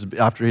 This is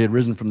after he had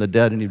risen from the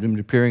dead, and he'd been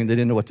appearing. They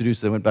didn't know what to do,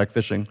 so they went back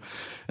fishing.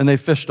 And they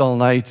fished all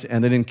night,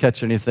 and they didn't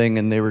catch anything,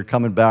 and they were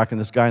coming back, and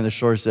this guy on the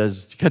shore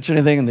says, did you catch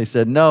anything? And they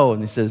said, no.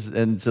 And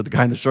so the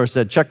guy on the shore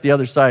said, check the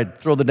other side.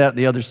 Throw the net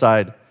the other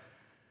side.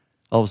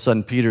 All of a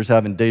sudden, Peter's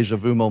having a deja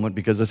vu moment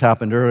because this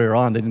happened earlier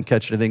on. They didn't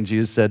catch anything.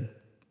 Jesus said,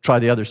 try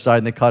the other side,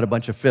 and they caught a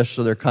bunch of fish,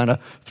 so they're kind of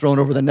thrown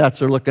over the nets.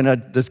 They're looking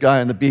at this guy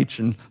on the beach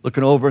and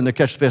looking over, and they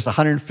catch fish,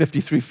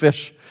 153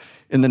 fish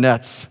in the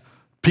nets.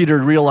 Peter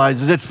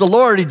realizes it's the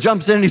Lord. He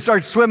jumps in and he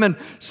starts swimming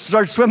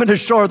to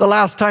shore. The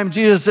last time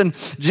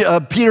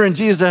Peter and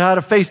Jesus had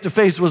a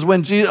face-to-face was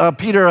when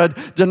Peter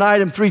had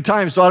denied him 3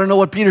 times. So I don't know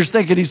what Peter's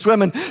thinking. He's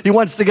swimming. He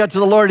wants to get to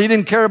the Lord. He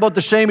didn't care about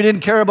the shame. He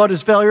didn't care about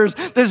his failures.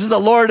 This is the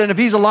Lord, and if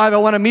he's alive, I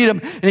want to meet him.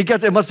 And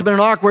it must have been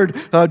an awkward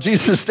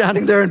Jesus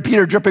standing there and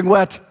Peter dripping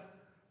wet.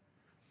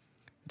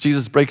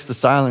 Jesus breaks the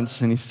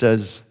silence and he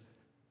says,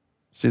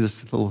 see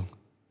this little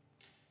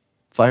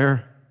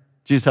fire?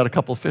 Jesus had a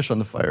couple of fish on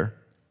the fire.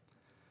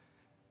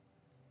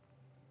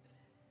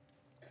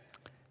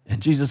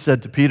 And Jesus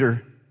said to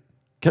Peter,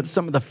 get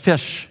some of the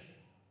fish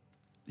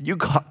that you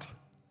caught.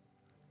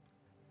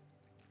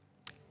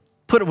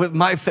 Put it with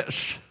my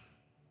fish.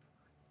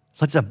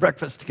 Let's have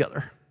breakfast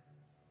together.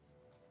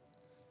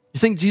 You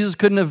think Jesus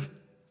couldn't have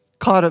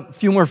caught a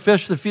few more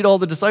fish to feed all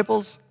the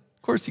disciples?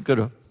 Of course he could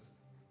have.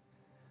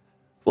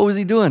 What was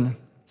he doing?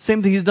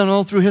 Same thing he's done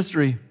all through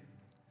history.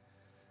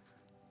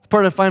 The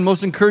part I find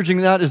most encouraging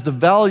in that is the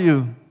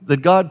value that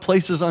God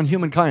places on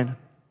humankind.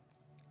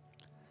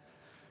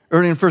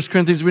 Early in 1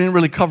 Corinthians, we didn't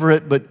really cover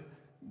it, but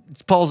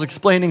Paul's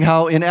explaining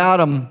how in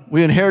Adam,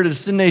 we inherited a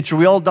sin nature.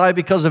 We all die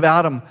because of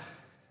Adam.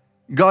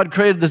 God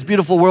created this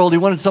beautiful world. He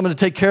wanted someone to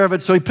take care of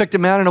it, so he picked a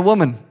man and a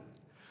woman.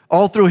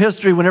 All through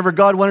history, whenever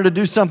God wanted to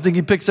do something,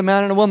 he picks a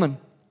man and a woman,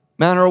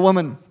 man or a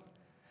woman.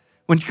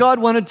 When God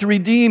wanted to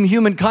redeem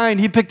humankind,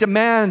 he picked a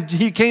man.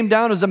 He came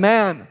down as a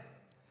man.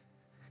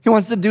 He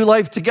wants to do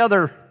life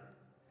together.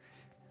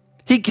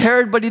 He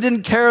cared, but he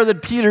didn't care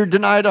that Peter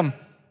denied him.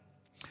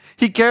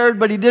 He cared,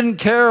 but he didn't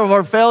care of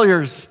our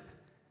failures.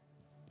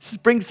 He says,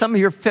 bring some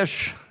of your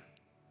fish.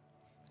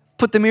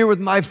 Put them here with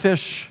my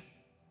fish.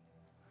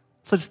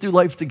 Let's do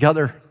life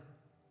together.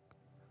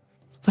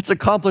 Let's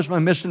accomplish my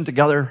mission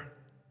together.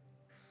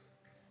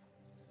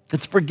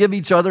 Let's forgive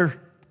each other.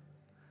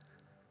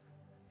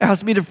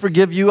 Ask me to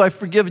forgive you. I've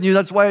forgiven you.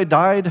 That's why I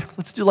died.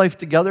 Let's do life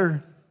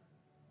together.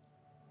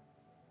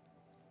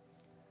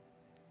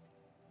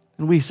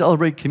 And we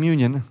celebrate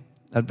communion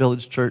at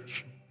Village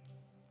Church.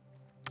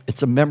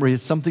 It's a memory.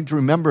 It's something to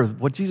remember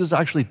what Jesus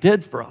actually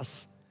did for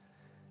us.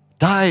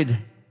 Died.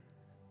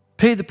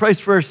 Paid the price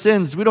for our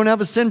sins. We don't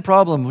have a sin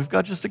problem. We've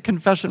got just a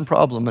confession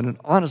problem and an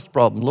honest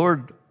problem.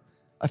 Lord,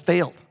 I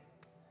failed.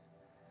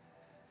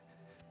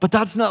 But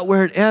that's not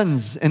where it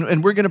ends.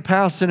 And we're going to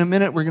pass in a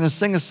minute. We're going to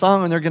sing a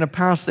song, and they're going to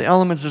pass the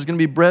elements. There's going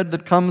to be bread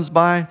that comes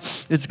by.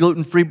 It's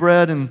gluten-free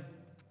bread, and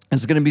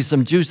there's going to be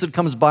some juice that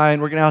comes by,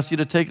 and we're going to ask you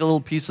to take a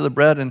little piece of the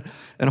bread and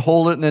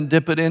hold it and then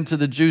dip it into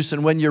the juice,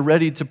 and when you're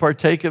ready to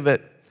partake of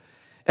it.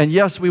 And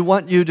yes, we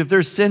want you to, if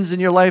there's sins in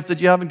your life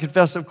that you haven't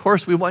confessed, of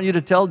course, we want you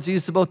to tell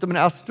Jesus about them and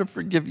ask him to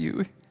forgive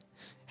you.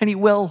 And he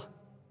will.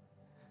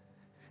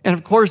 And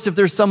of course, if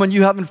there's someone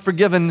you haven't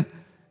forgiven,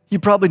 you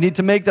probably need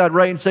to make that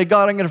right and say,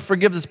 God, I'm going to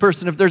forgive this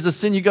person. If there's a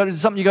sin,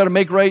 something you got to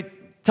make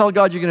right, tell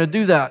God you're going to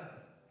do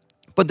that.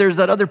 But there's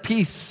that other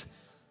piece.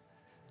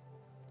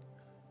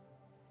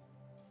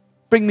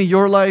 Bring me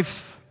your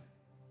life.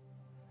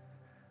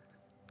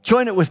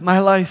 Join it with my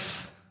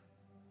life.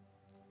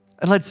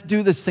 And let's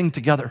do this thing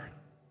together.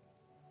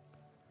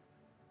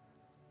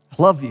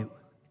 I love you.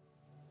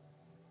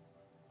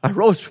 I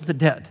rose from the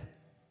dead.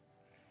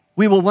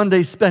 We will one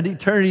day spend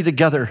eternity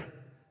together.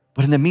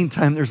 But in the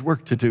meantime, there's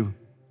work to do.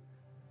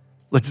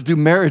 Let's do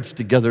marriage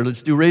together.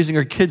 Let's do raising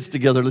our kids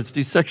together. Let's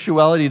do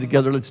sexuality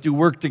together. Let's do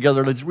work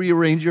together. Let's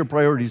rearrange your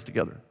priorities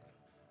together.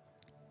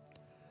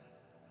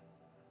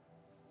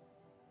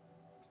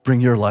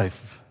 Bring your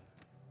life.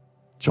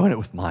 Join it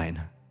with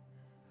mine.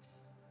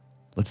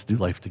 Let's do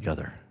life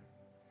together.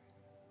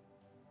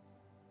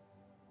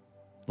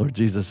 Lord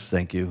Jesus,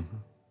 thank you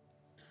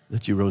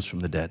that you rose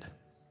from the dead,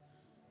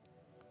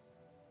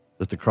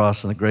 that the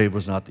cross and the grave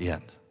was not the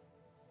end,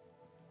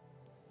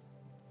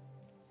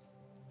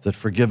 that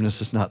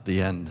forgiveness is not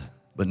the end,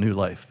 but new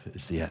life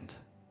is the end.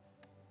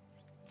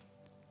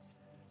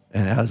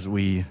 And as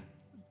we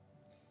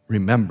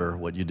remember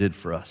what you did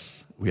for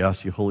us, we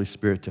ask you, Holy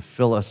Spirit, to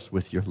fill us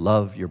with your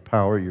love, your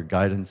power, your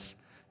guidance,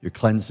 your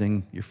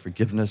cleansing, your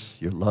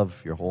forgiveness, your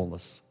love, your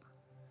wholeness,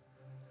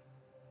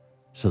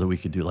 so that we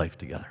could do life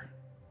together.